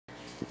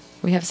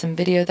We have some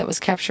video that was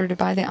captured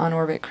by the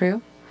on-orbit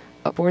crew.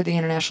 Aboard the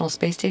International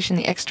Space Station,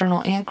 the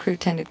external and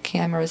crew-tended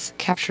cameras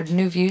captured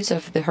new views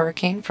of the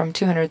hurricane from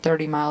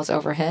 230 miles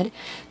overhead.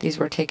 These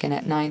were taken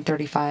at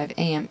 9:35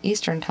 a.m.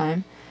 Eastern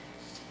Time.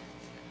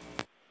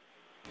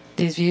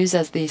 These views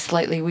as the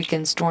slightly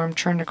weakened storm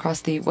churned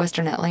across the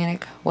western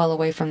Atlantic, well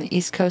away from the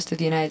east coast of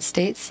the United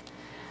States.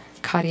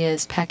 Katia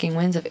is packing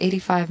winds of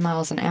 85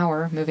 miles an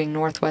hour, moving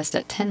northwest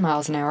at 10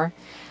 miles an hour.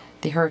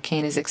 The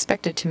hurricane is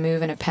expected to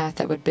move in a path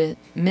that would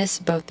miss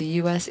both the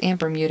U.S. and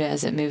Bermuda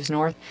as it moves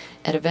north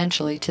and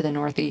eventually to the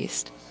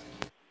northeast.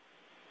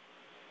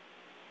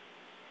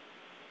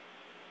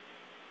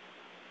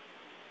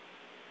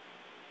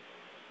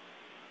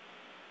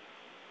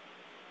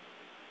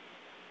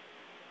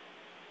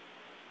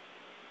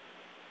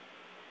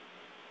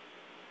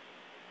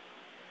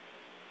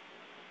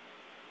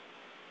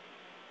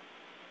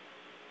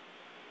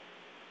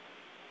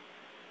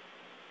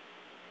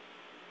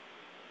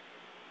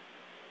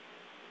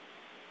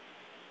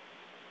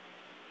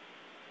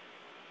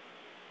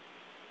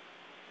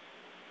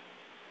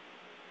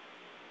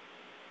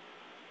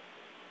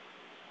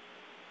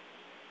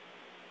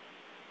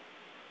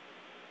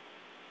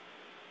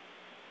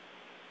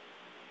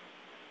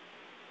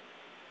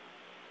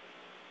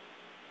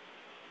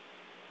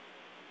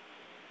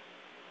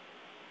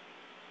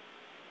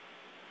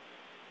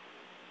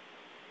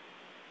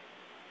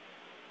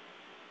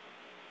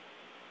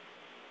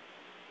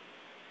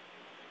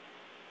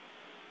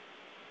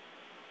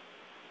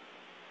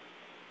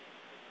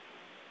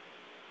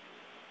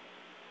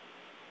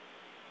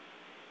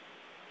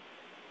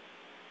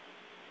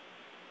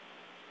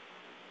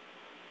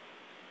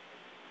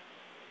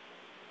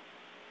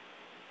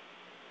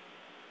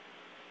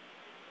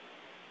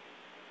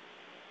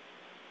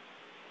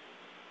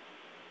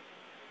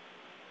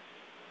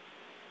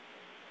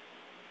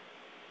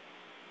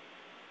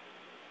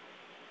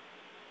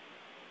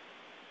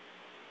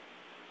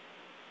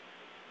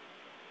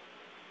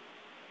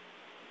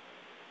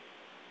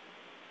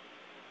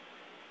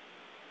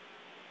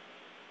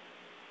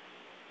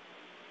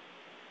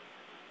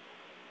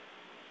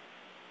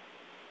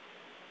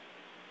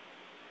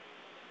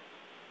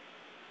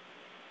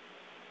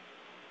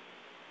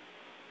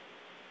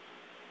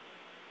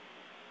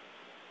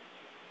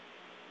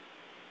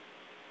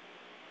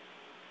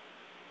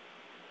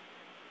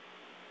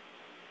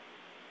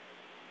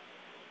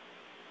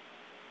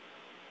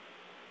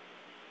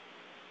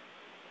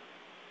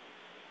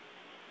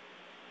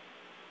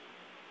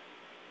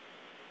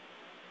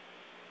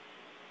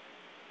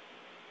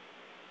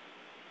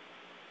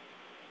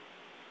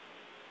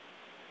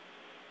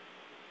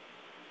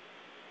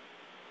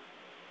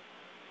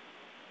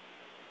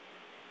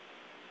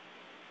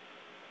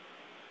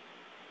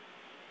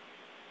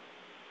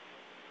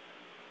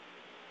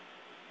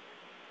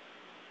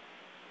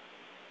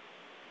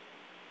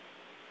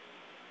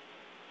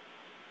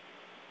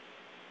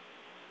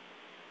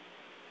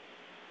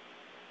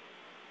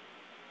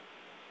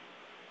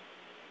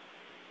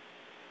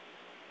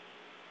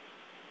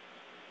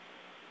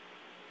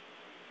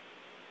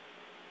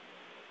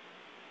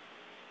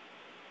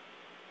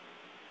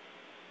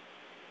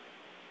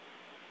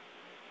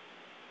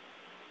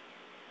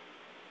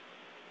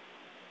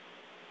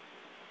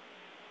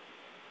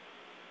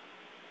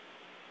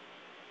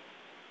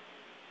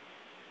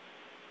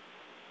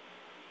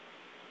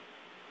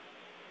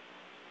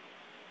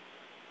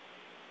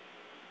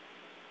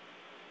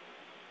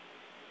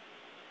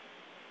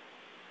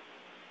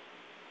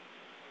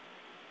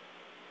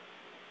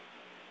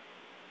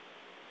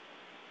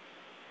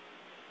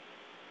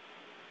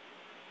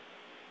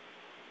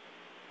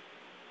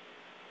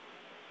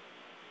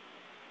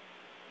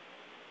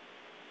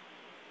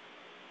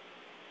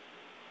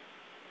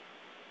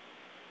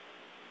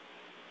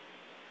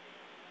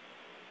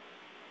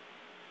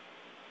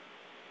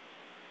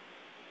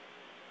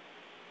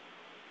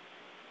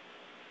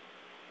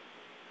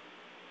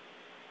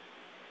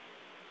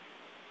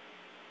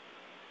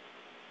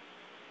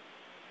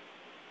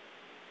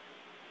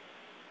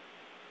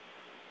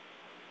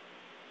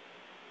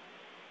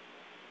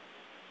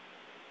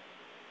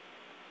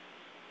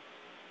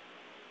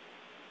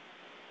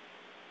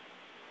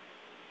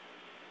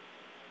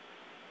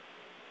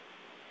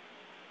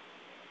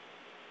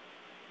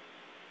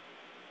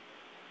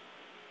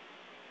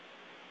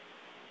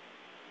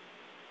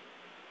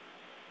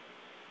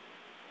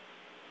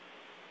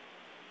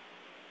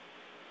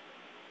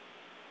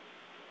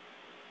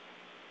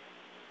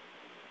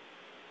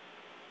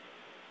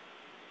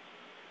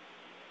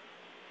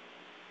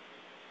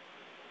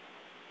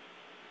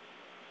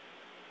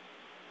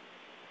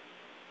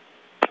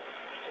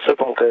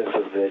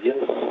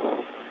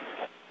 ССД-1.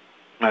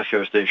 That's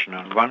your station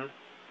on 1.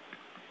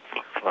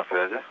 На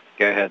связи.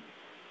 Go ahead.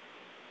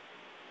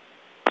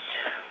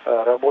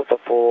 Работа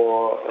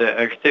по... The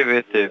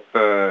activity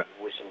per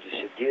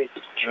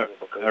 89.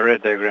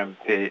 red diagram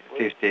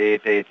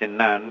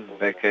 5889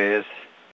 BKS